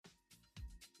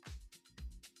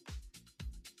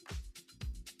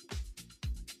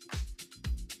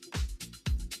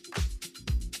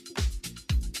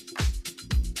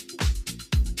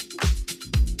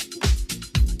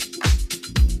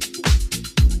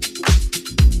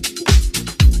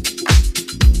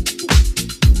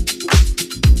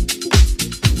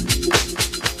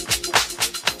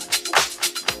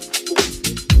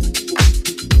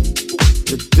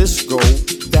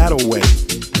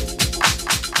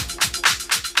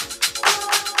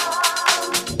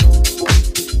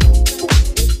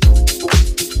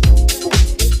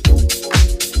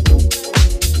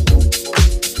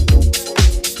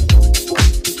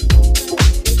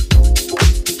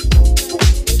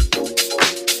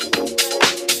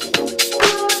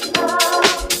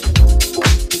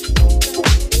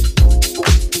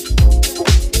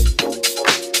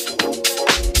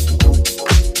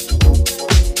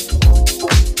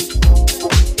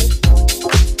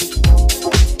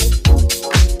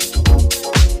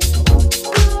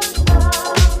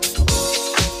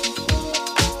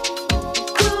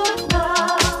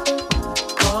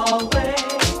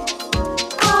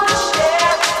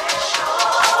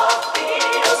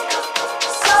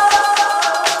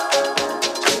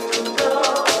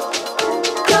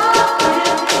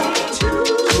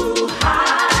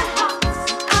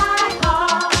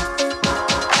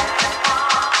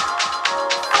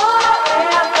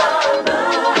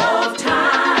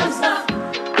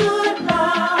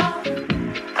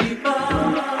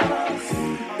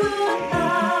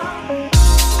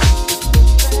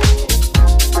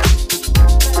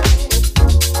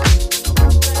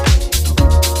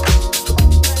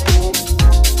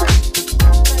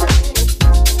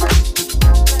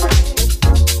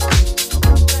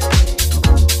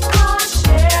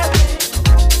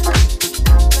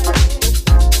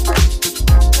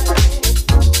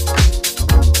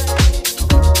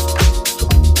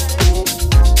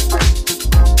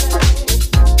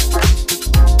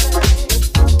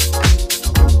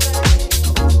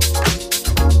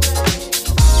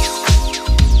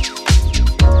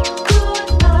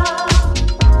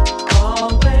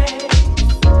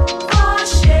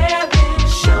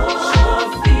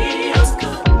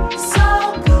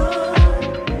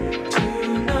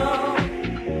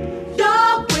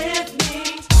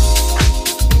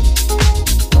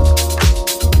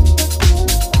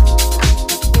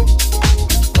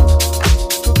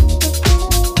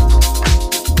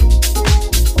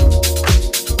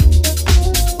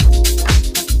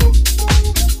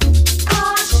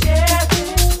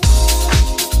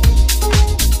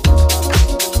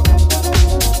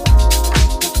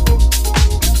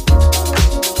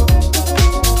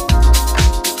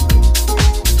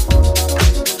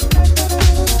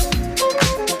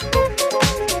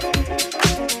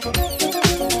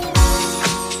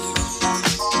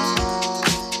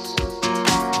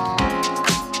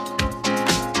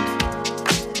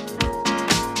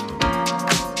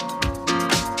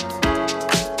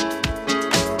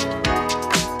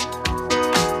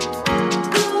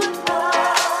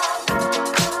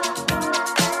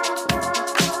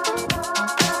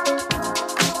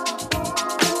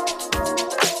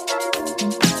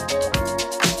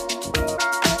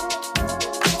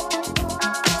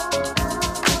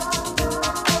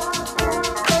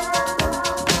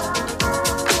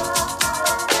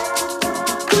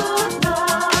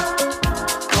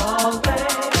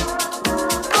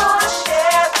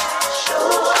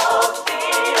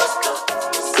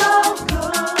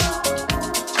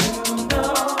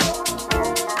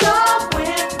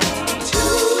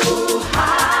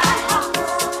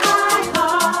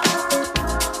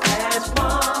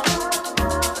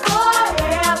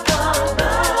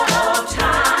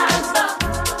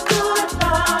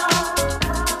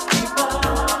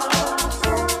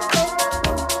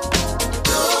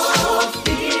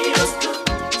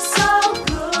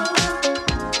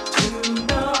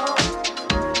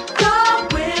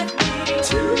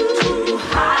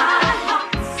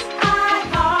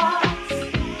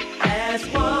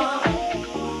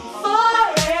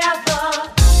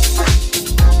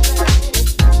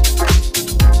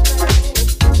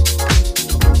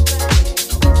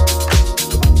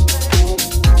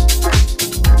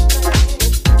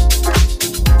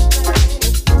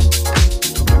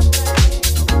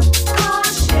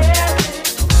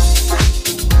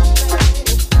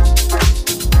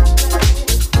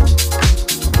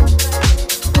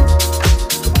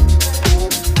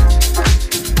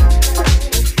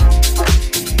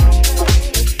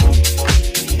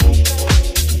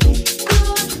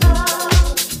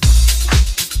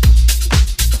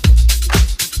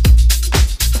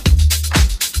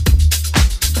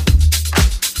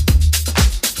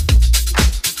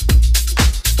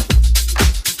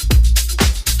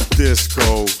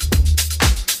disco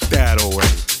that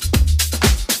away.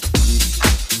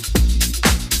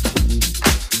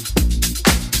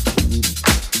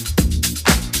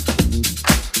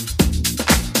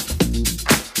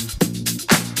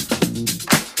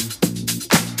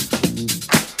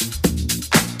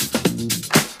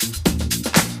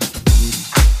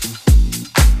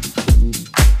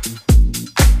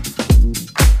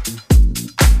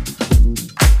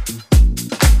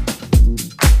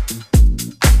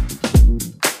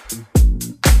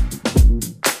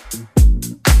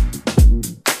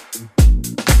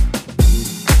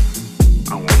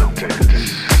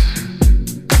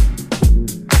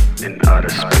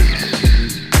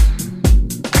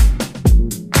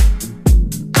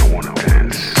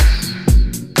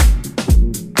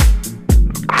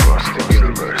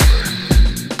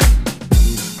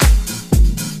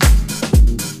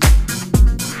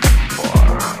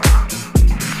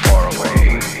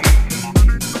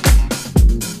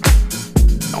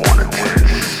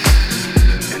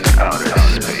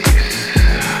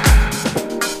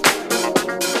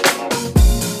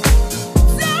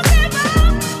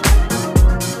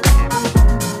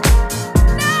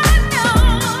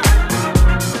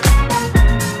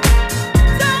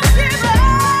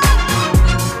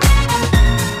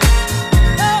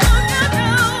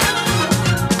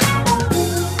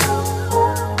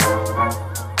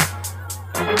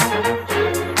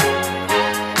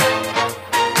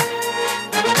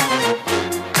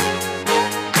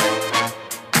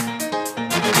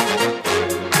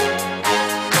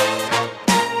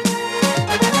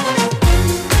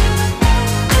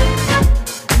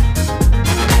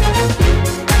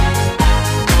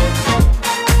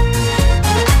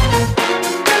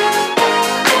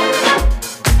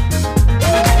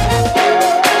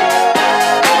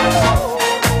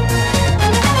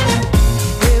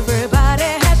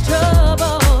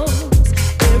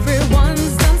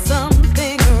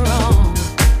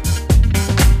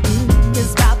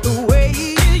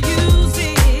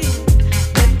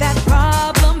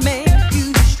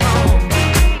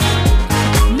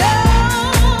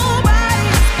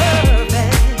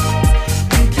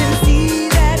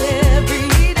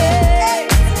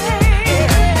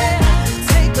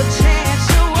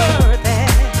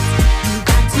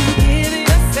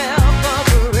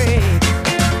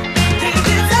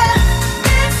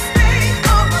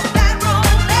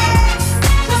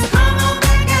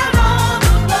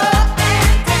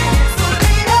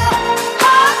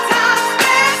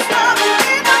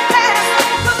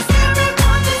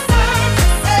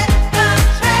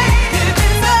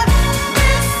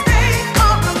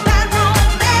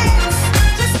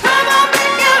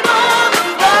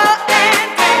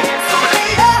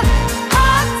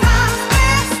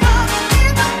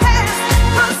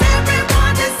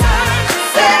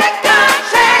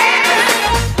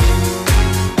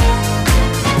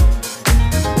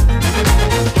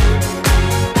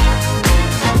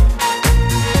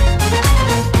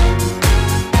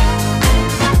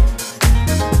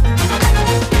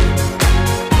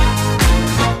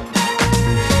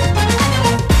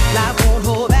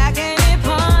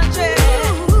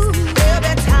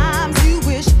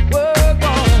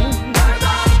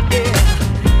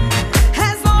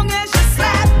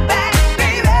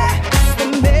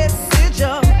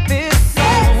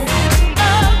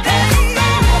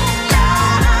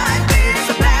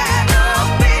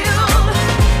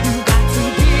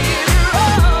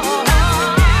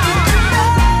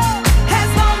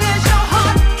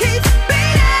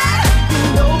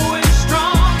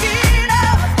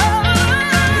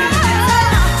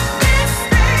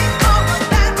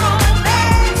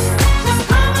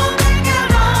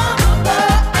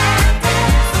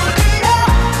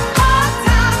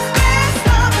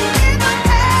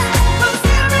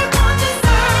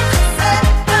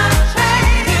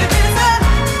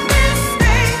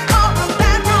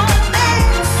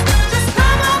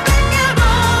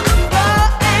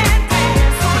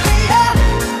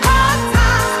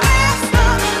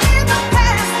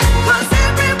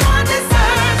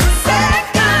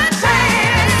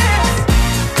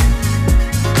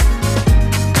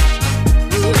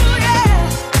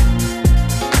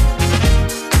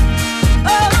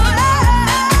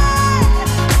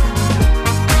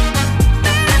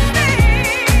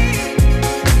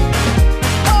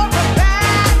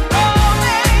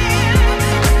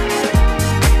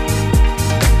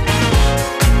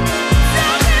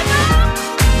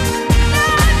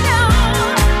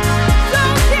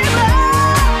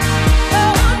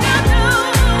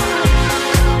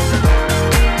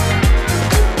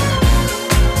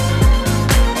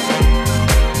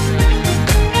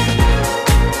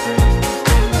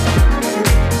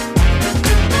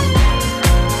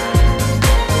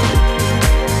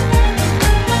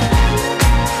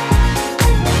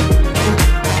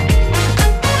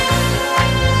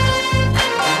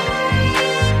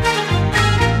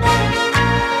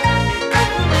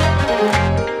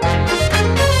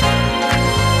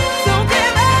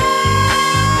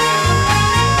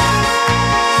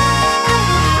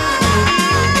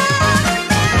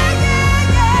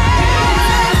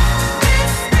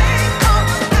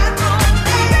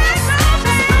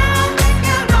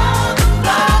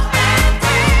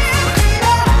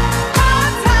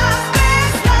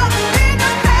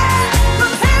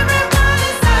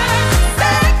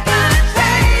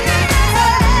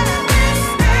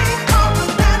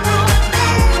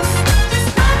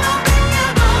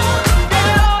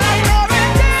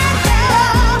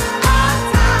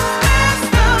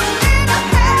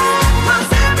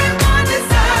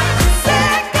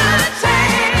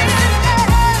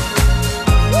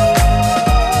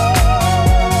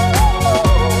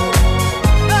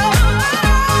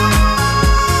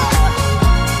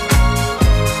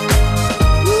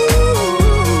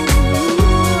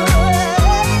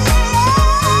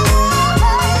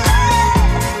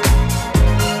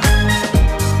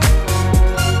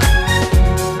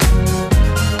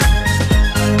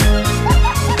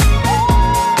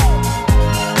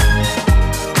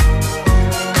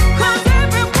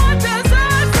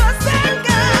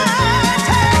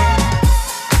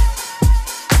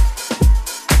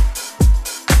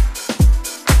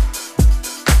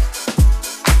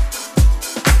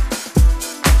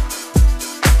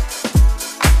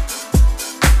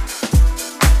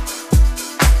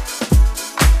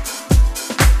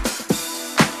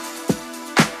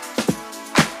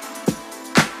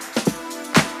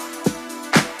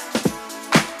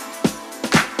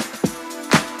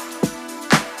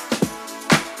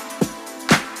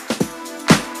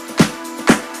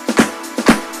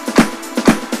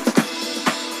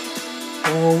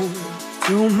 cold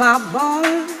to my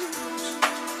bones,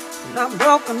 not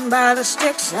broken by the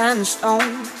sticks and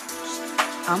stones.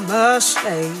 I'm a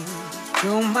slave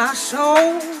to my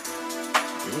soul,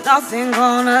 nothing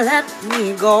gonna let me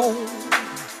go.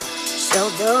 So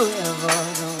the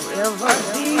river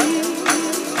deep,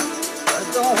 but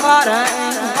the water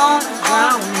ain't gonna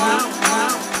drown me.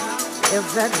 If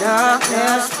the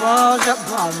darkness falls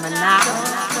upon me now,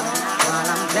 while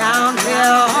I'm down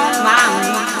here on my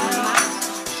knees,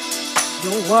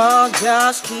 the world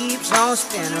just keeps on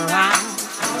spinning around.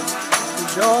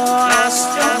 Oh, I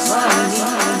still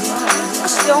believe, I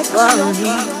still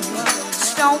believe,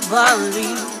 still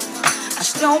believe, I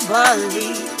still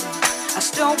believe, I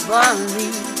still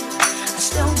believe, I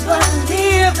still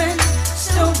believe in,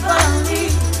 still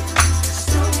believe,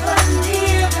 still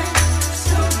believe in,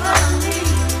 still believe,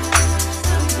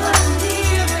 still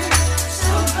believe in,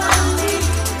 still believe,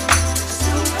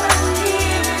 still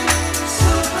believe in,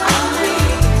 still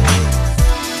believe.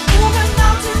 Moving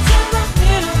mountains in the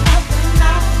middle of the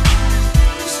night,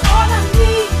 it's all I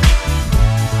need,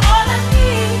 all I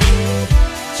need.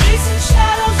 Chasing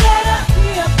shadows that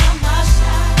appear by my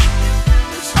side,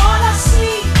 it's all I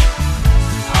see,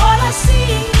 all I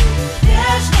see.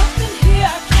 There's nothing here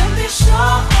I can be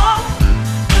sure of,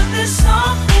 but there's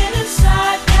something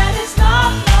inside that is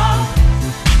not love.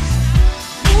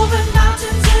 Moving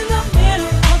mountains in the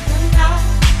middle of the night,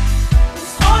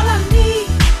 it's all I need,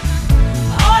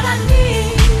 all I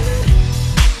need.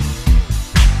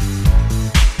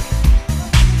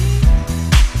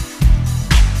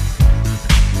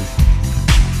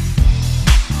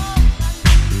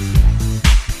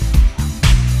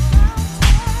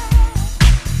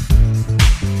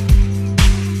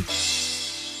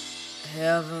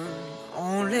 Heaven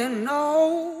only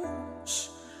knows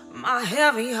my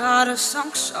heavy heart is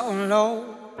sunk so low.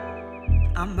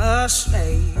 I'm a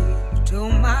slave to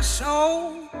my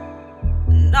soul,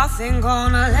 nothing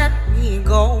gonna let me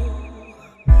go.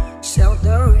 So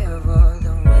the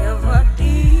river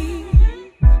deep,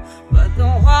 but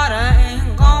the water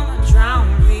ain't gonna drown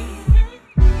me.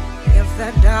 If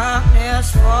the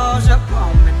darkness falls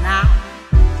upon me now,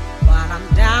 while I'm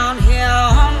down here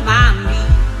on my knees,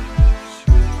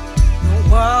 the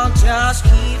world just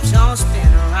keeps on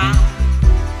spinning around.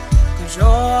 'Cause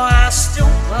oh, I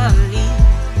still believe,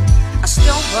 I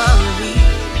still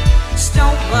believe,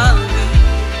 still believe,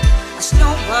 I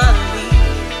still believe,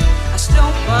 I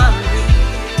still believe,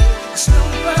 I still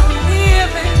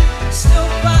believe in, still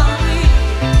believe,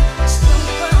 still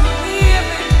believe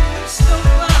in, still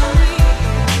believe.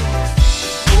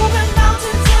 Moving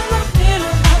mountains in the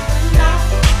middle of the night,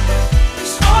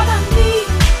 it's all I need,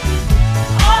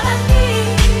 all I need.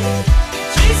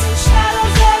 Chasing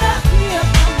shadows that appear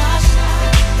by my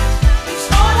side, it's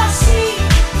all I see,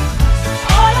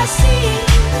 all I see.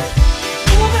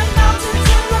 Moving mountains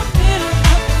in the middle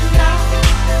of the night,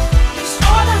 it's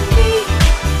all I need,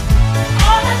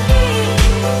 all I need.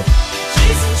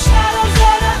 Chasing shadows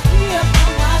that appear by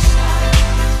my side,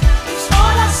 it's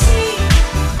all I see,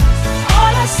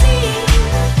 all I see.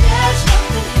 There's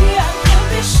nothing here I can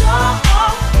be sure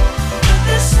of, but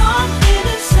there's something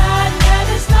inside that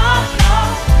is not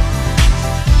love.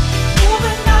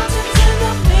 Moving mountains in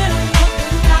the middle of the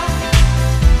night,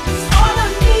 it's all I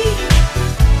need,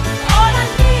 all I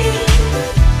need.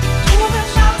 Moving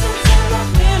mountains in the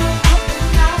middle of the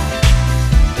night,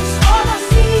 it's all I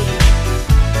need,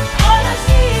 all I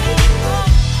need.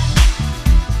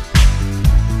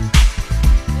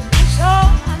 It's all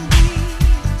I need,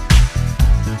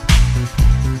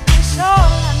 it's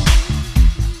all I need.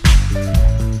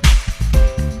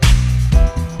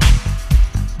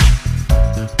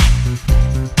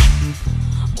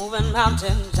 Moving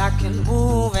mountains, I can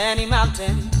move any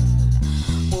mountain.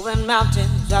 Moving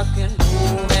mountains, I can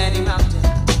move any mountain.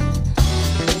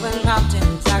 Moving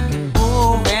mountains, I can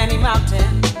move any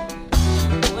mountain.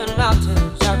 Moving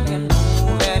mountains, I can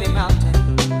move any mountain.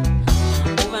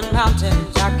 Moving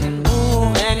mountains, I can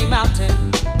move any mountain.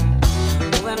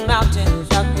 Moving mountains,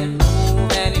 I can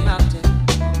move any mountain.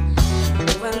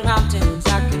 Moving mountains,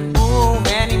 I can move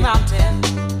any mountain.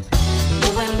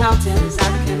 Moving mountains, I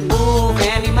can move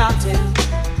any mountain.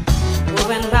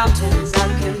 Moving mountains, I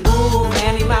can move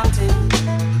any mountain.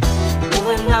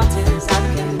 Moving mountains, I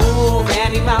can move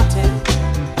any mountain.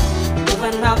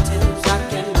 Moving mountains, I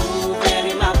can move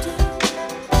any mountain.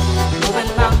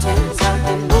 Moving mountains, I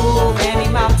can move any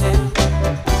mountain.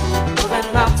 Moving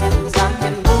mountains, I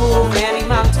can move any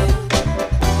mountain.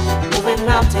 Moving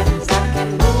mountains, I can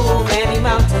move any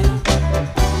mountain.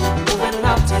 Moving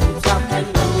mountains, I can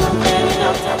move any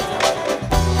mountain.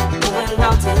 Moving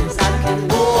mountains, I can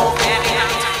move any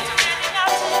mountain.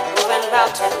 Moving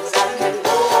mountains.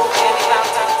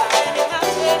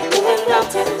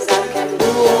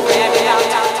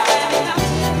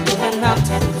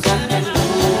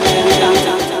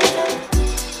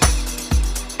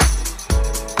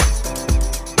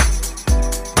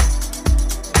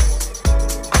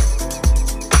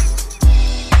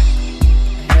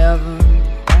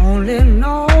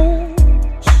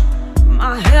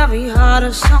 heart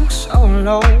is sunk so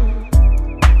low.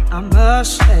 I'm a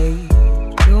slave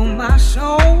to my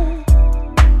soul.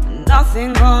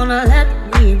 Nothing gonna let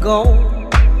me go.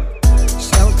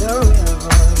 So the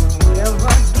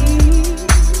river deep,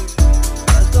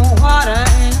 but the water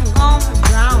ain't gonna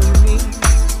drown me.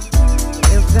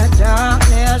 If the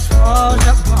darkness falls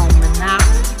upon me now,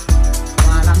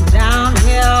 while I'm down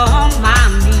here on my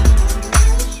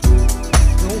knees,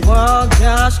 the world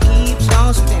just keeps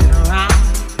on spinning around.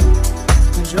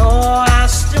 'Cause oh, I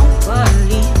still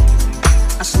believe,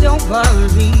 I still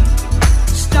believe,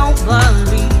 still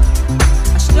believe,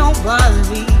 I still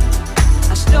believe,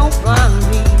 I still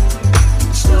believe,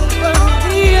 still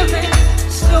believe it,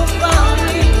 still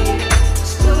believe,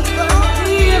 still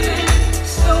believe it,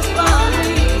 still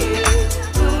believe,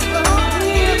 still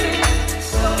believe it,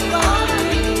 still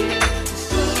believe,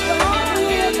 still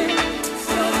believe it,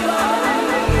 still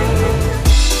believe.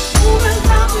 Moving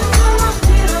down till I'm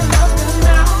feeling nothing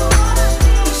now.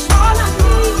 It's all I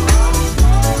need,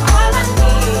 all I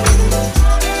need.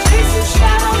 Chasing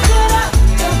shadows that I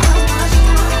feel by my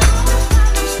side.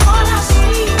 It's all I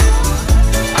see,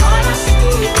 all I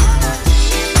see.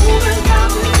 Moving down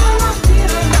till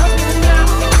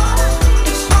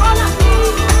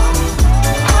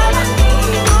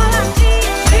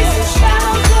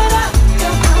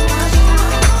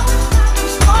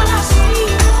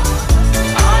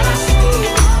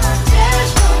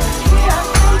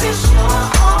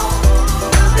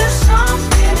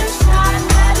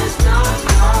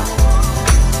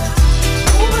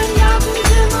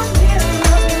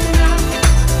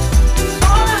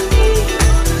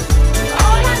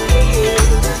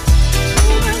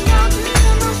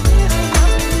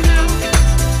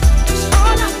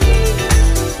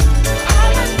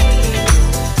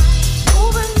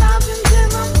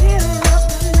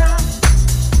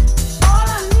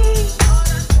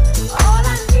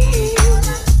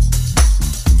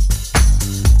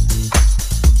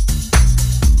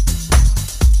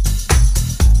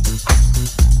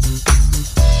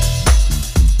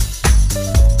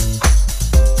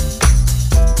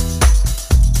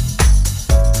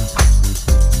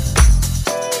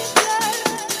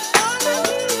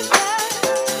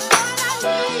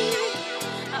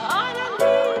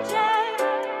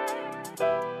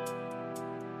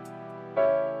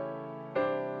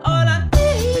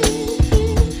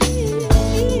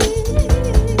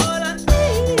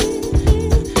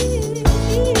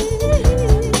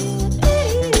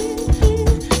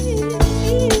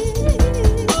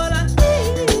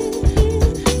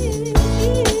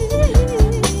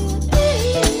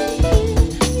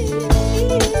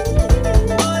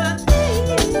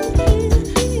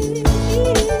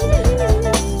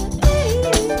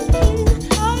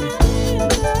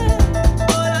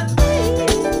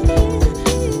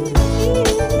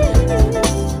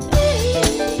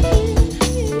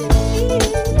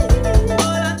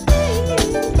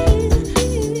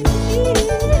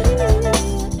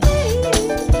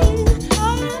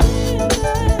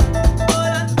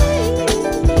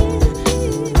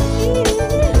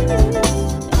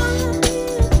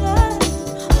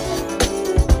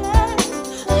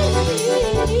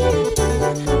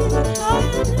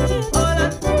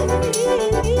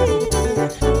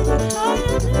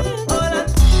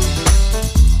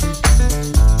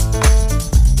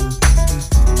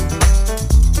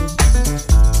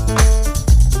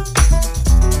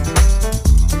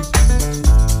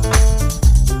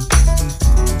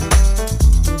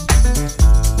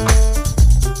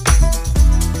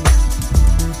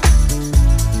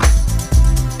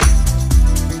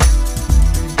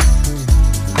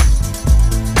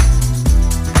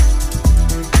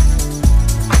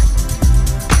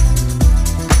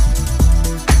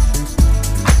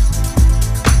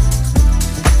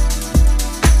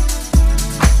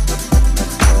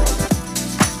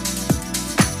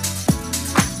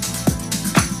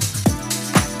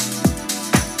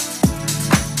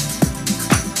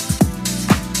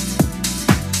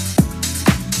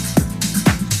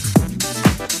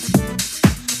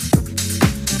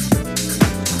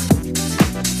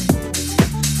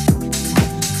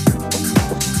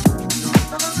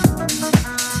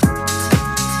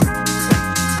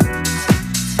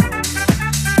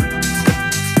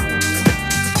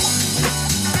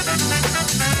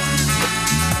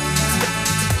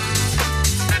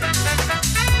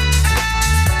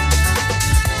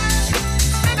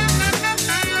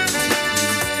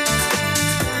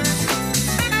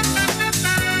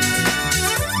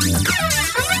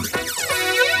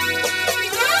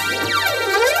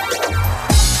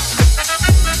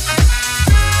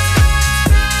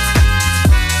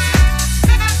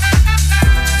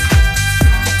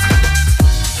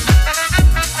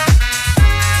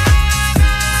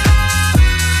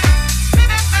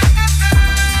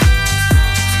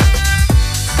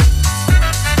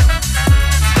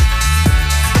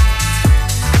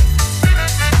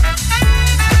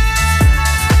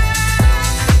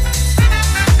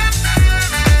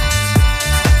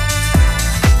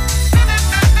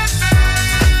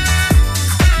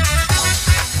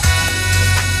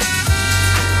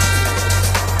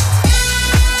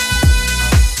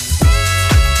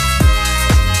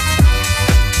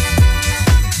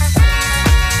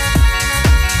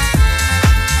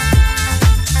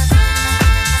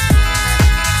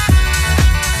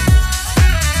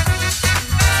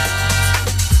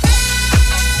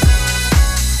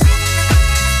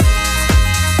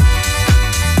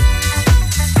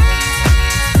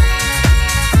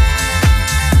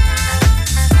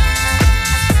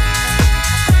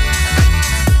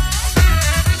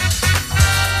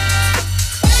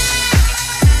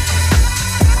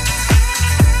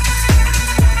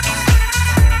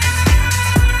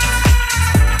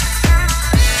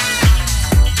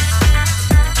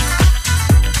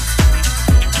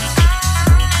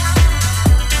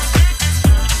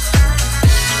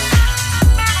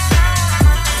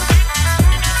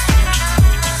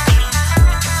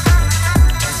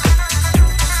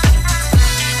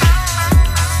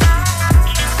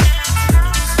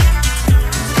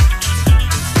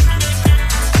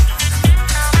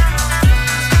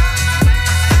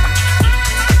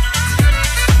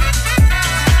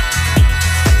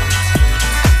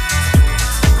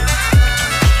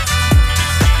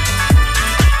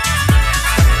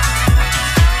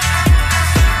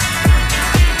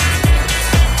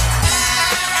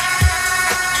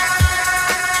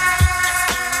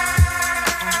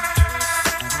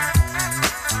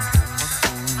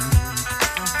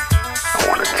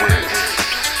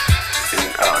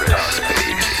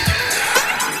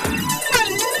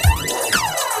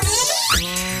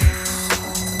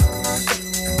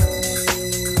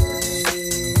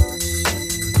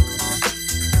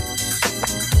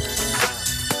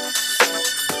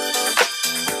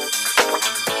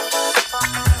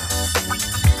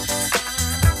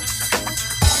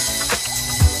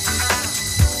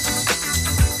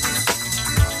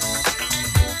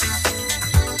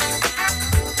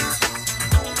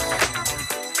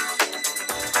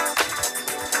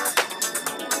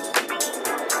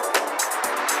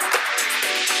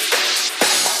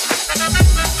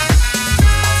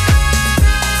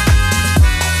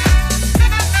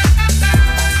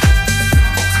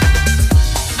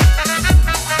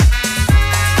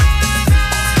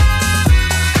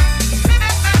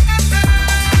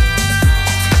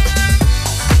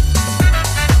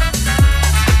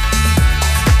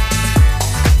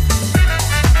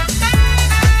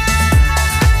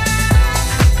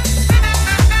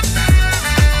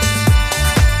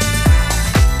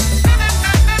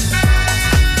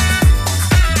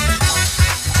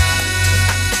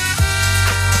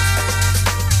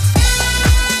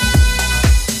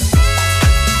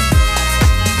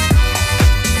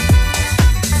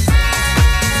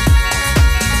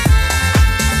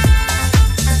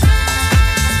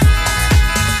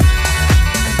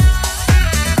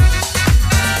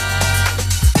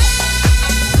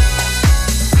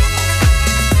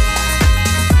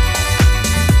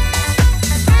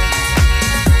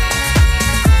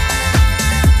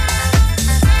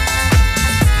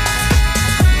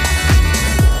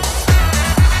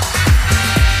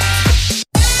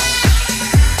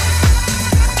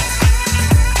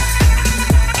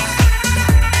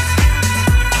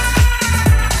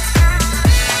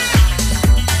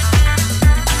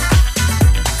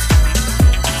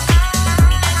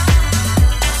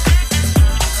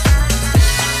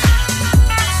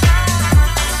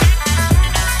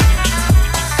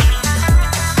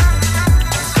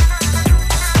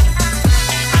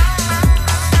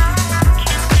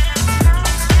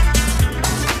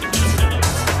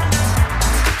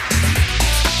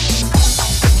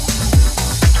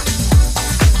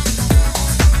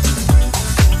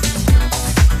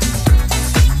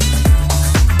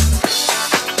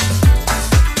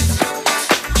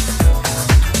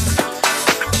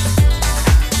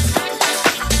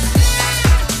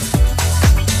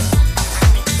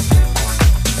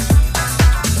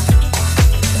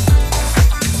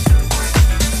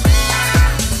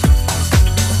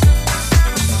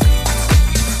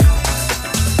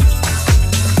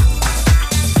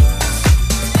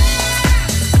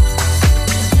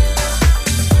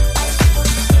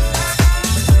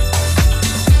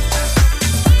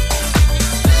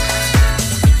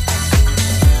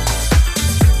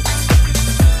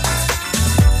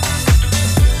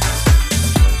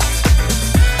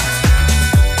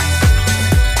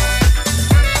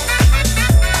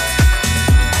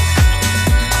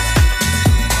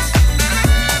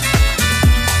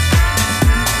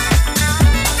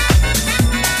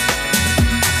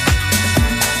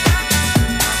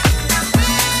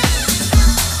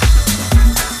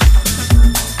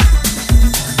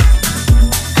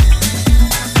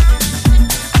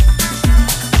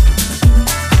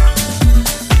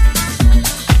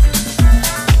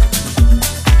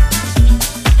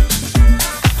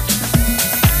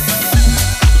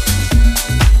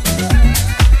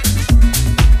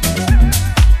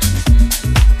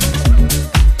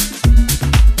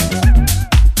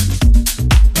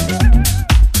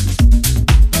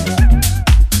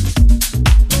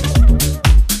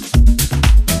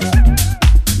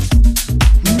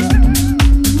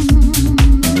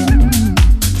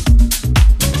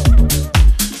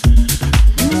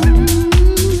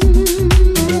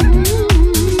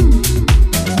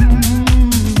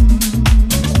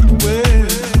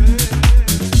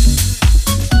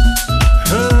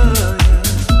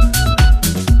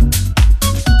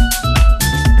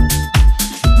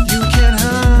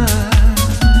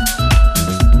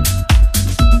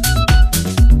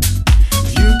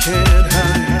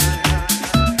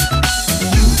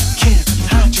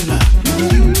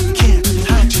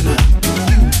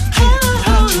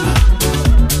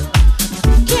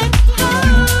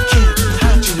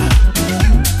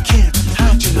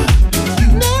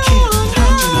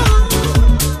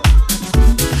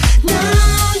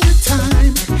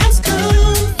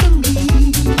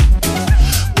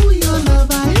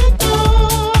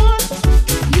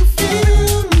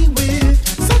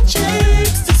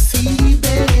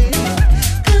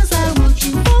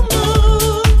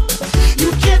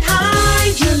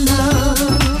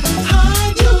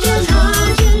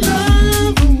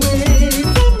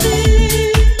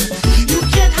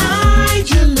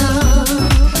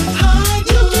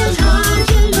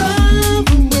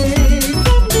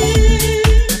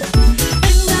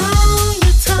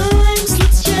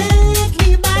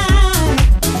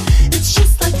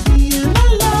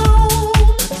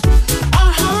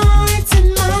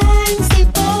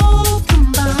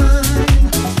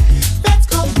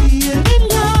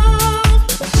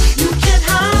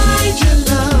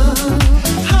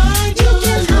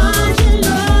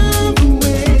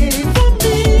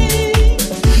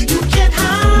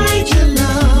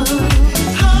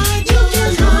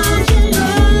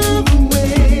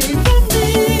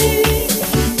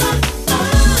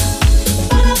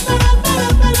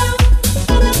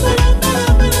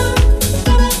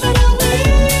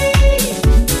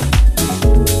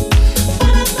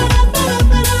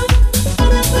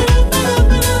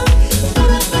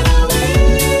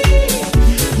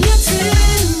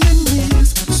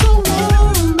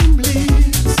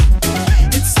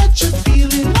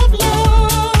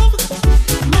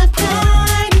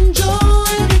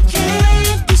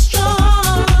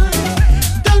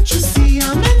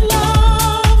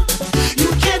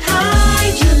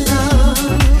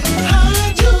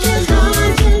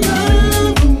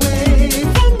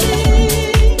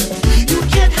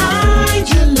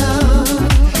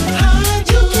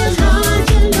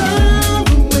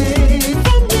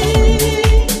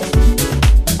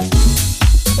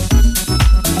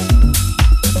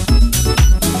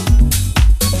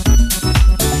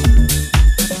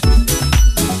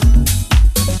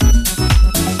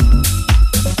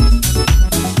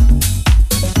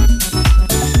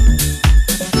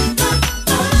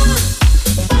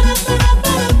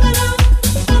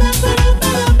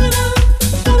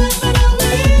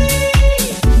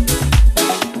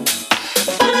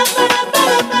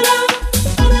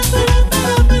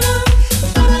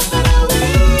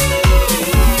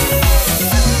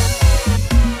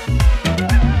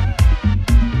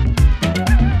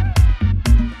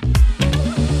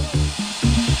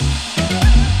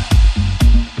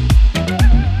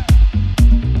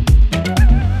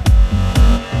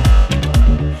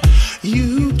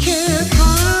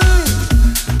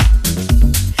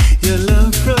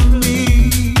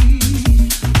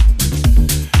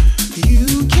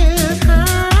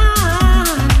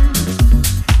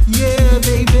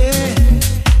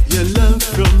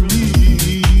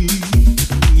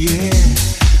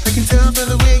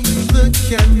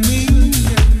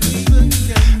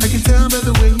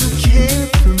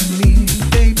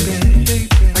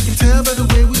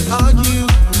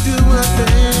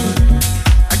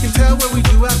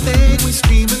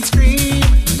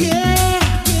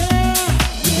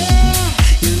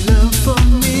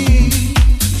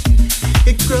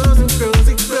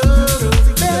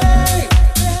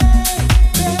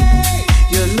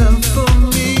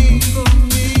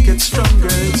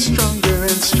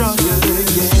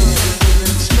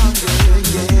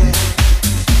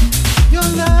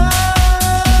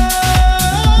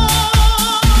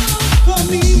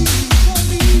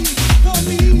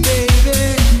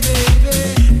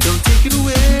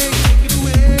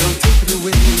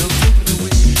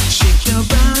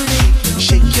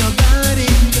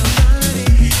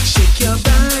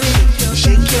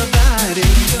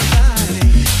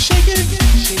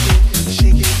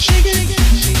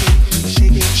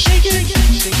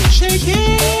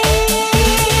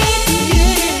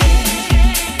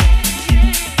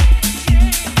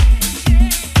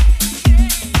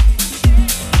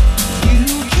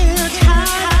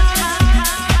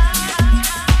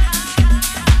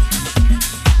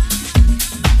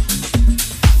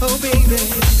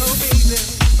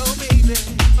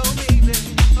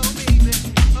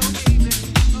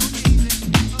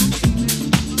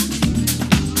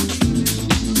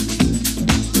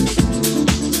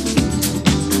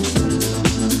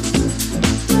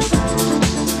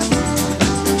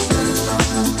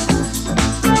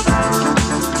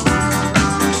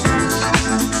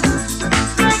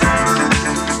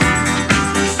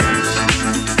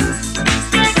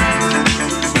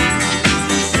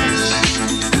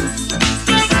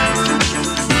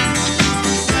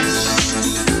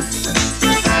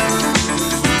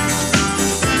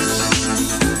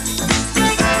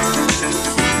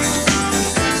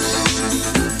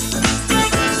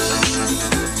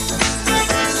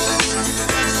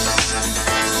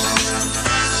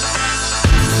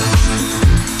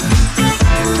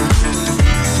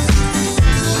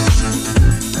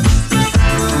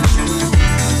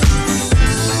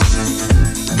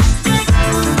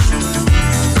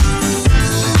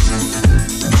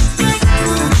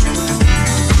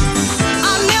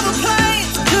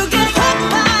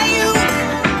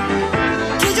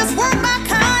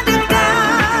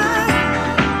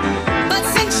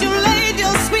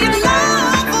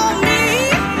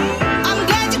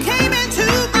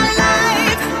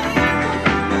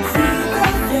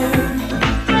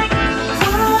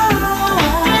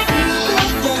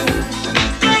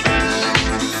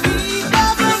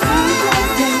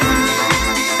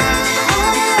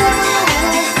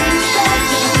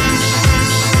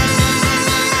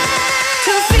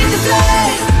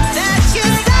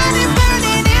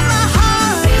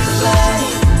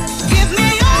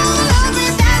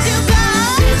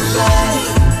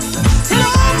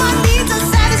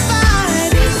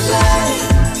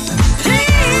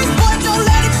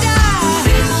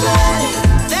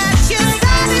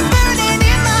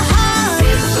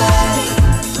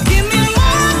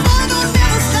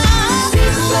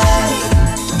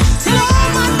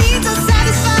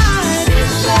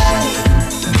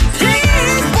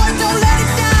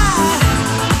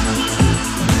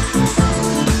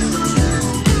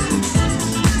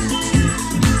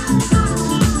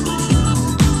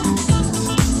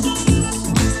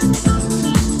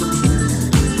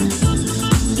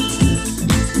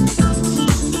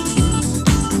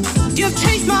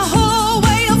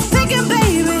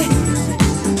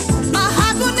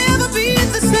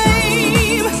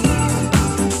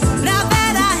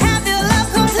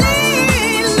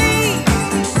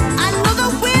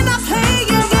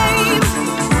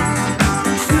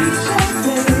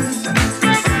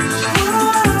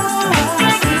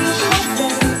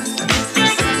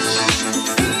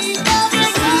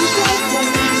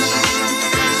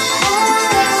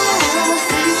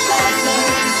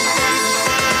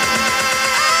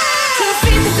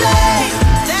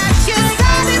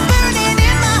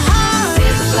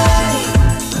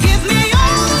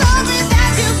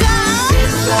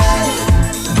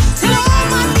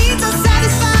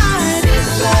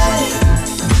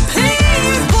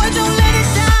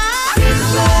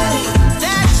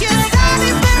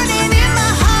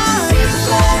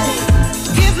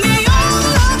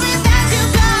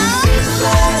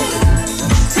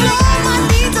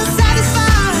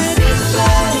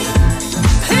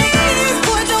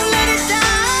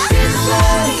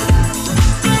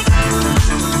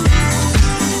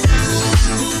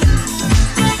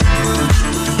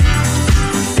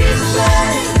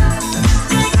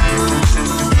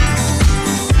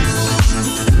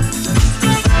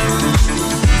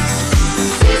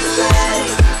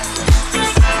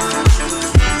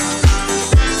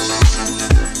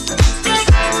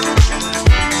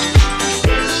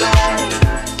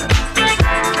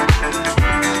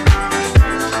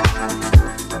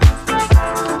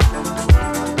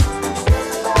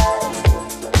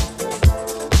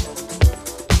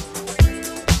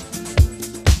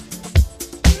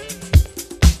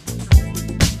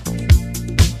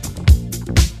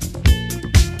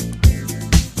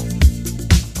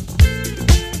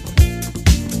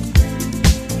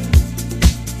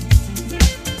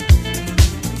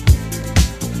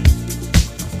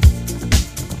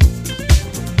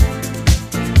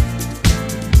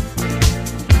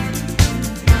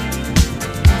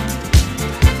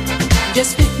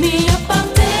Just pick me up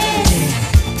on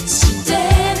dance,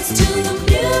 dance to the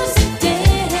music,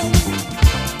 dance.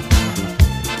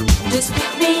 Just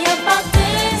pick me up on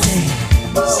dance,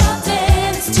 I'll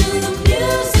dance to the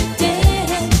music,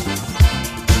 dance.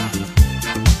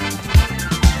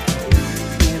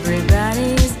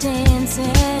 Everybody's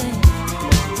dancing,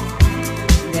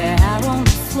 they're out on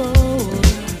the floor.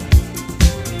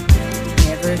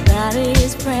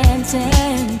 Everybody's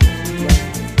prancing,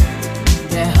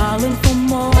 they're hollering for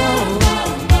more.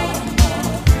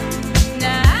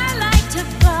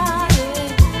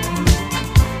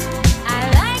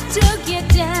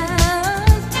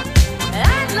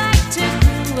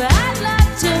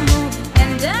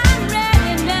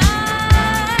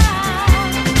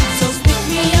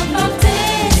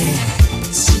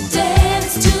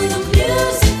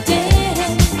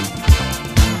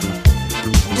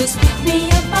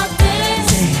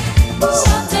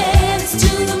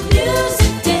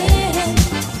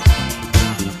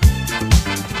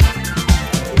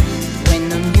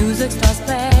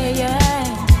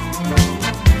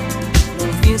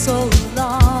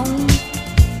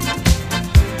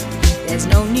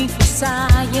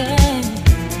 sighing,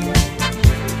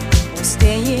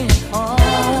 staying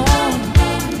home,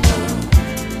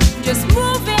 just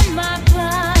moving my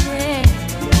body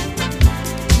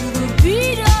to the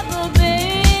beat of the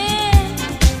band.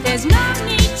 There's no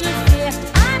need to fear,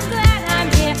 I'm glad I'm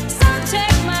here, so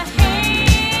take my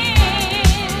hand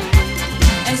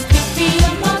and pick me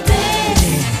up all day.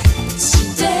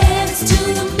 Dance to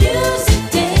the music,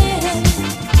 dance.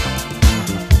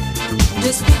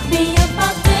 Just pick me up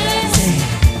all day.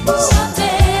 I'll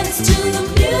dance to the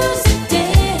music,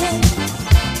 dance.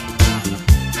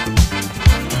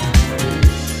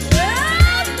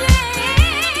 I'll dance,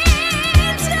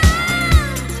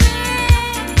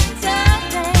 I'll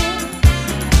dance.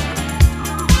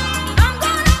 I'm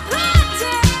gonna party.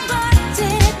 Gonna go,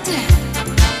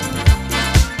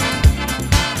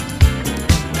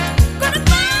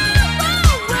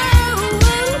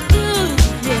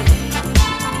 yeah.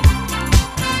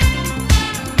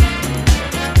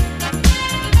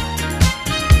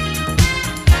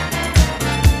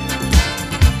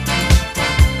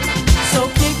 So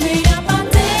pick me up on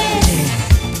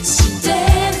dance,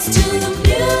 dance to the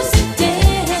music,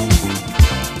 dance.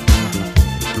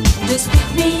 Just pick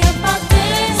me up on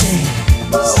dance,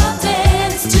 I'll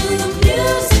dance to the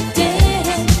music,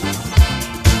 dance.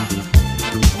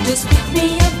 Just pick me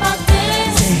up on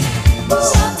dance,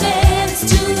 I'll dance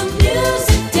to the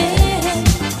music,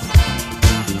 dance.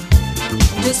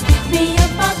 Just pick me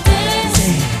up on dance,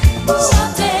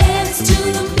 I'll dance to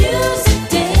the music,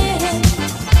 dance.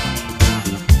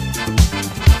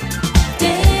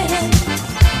 Dance,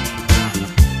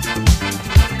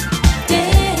 dance,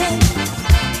 dance,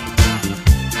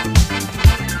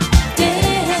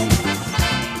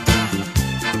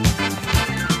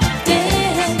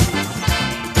 dance.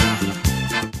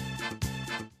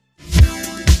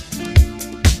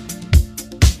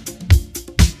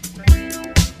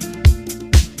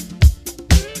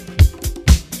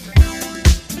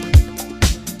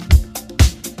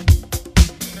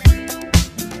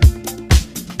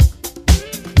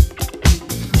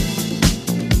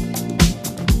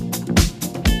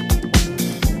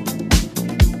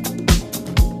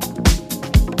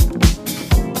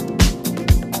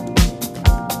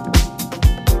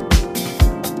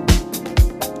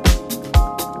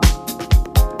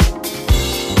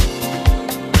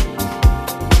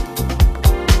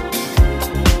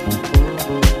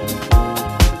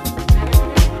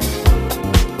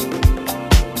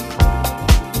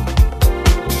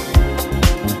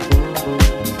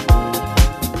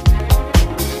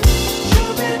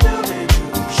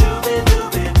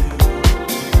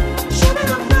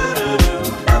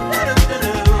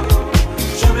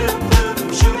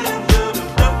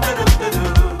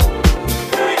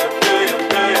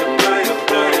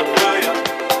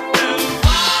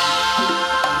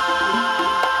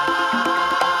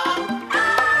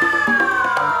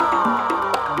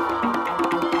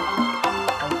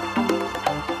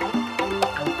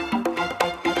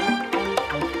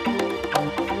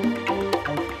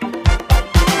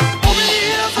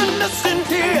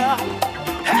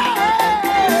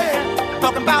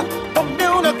 Talking about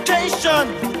communication.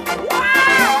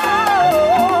 Wow.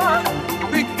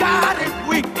 We got it,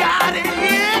 we got it,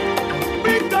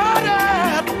 we got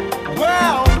it.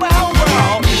 Well.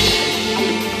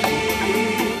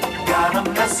 Got a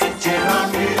message in our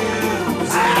music.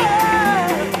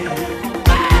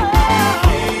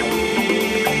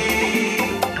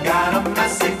 Got a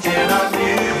message in our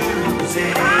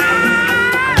music.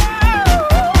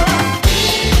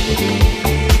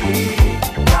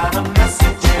 Got a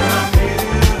message in our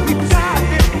music. We got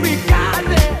it, we got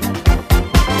it.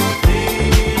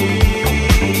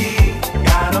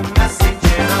 Got a message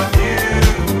in our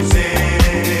music.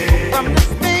 From the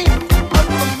speed of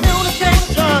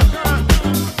communication.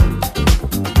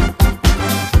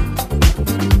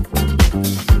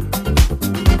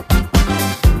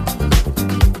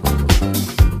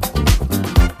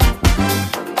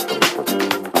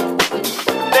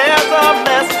 There's a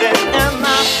message in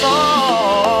my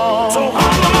song. So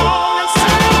hold on and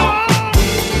sing.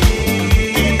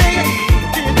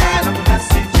 Got a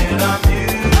message in our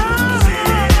music.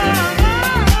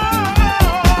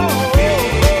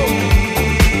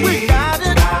 We got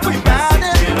it, we got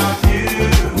it. In our music.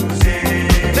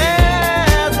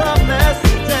 There's a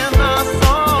message in our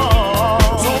song.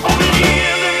 So open your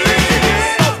ears and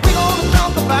listen. We gonna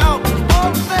talk about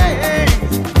all the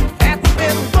things that's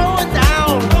been going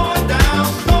down, going down,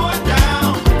 going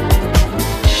down.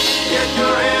 Get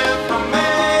your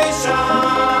information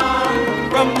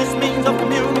from this means of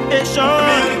communication.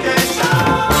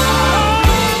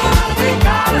 We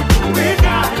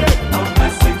got it, a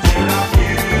message in our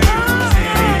music.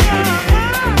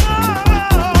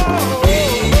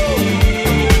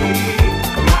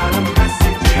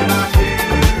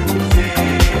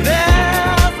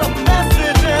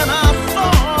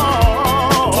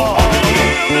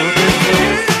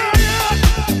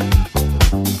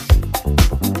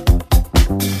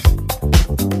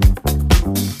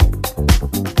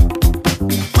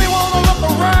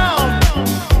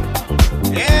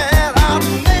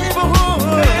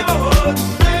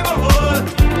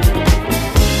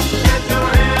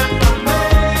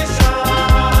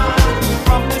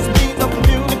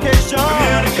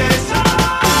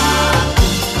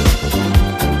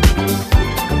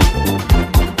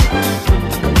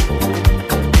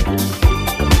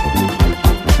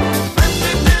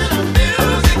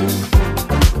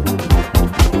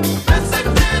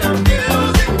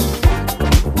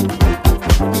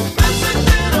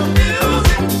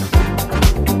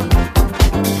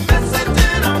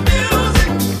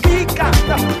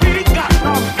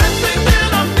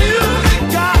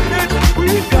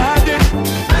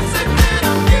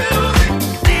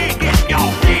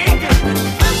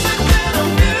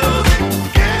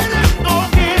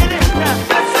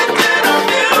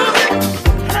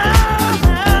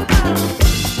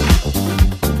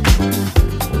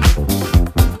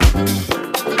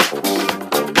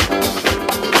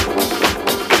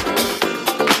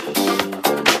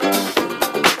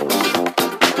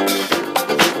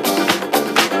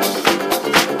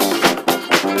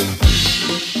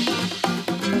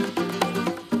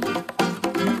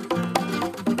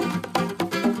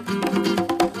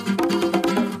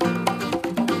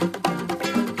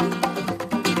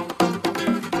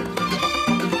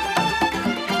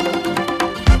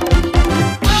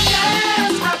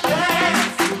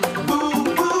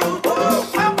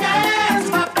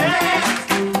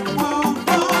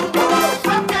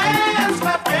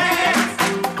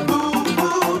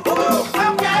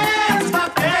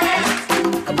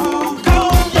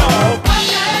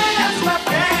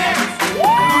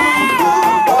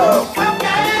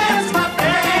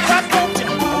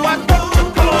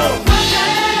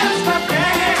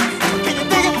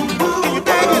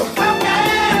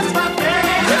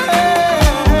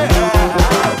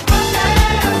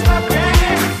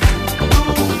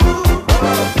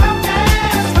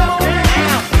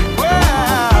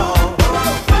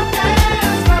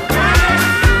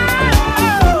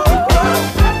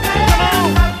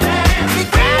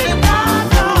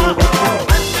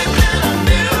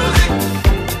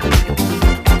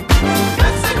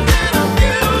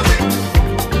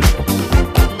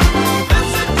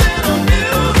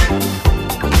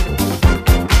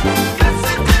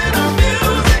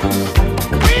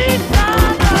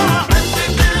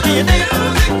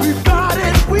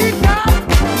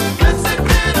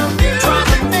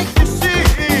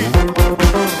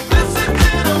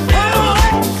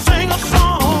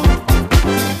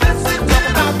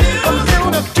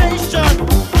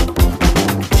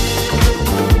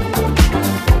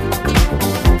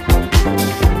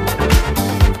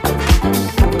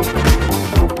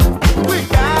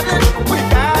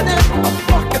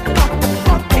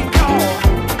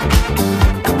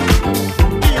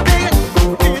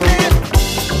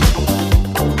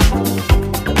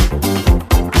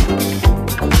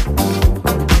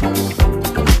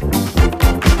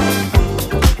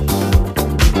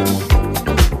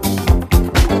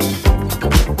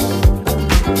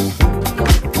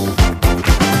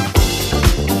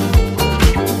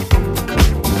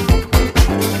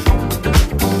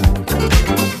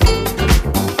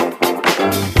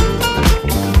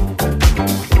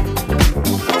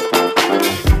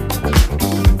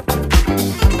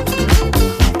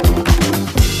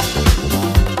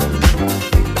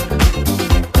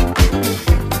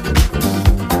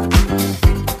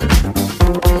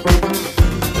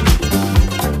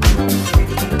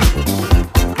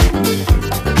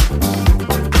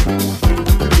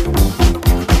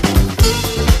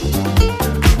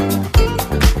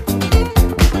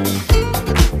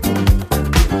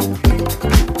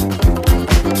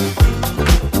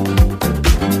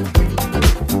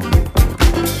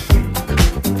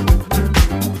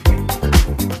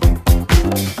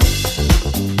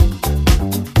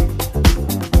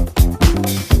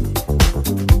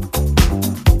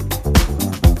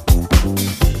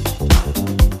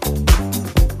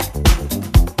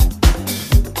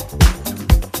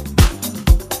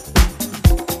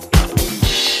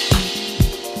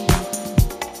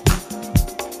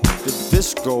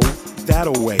 go that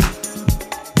away.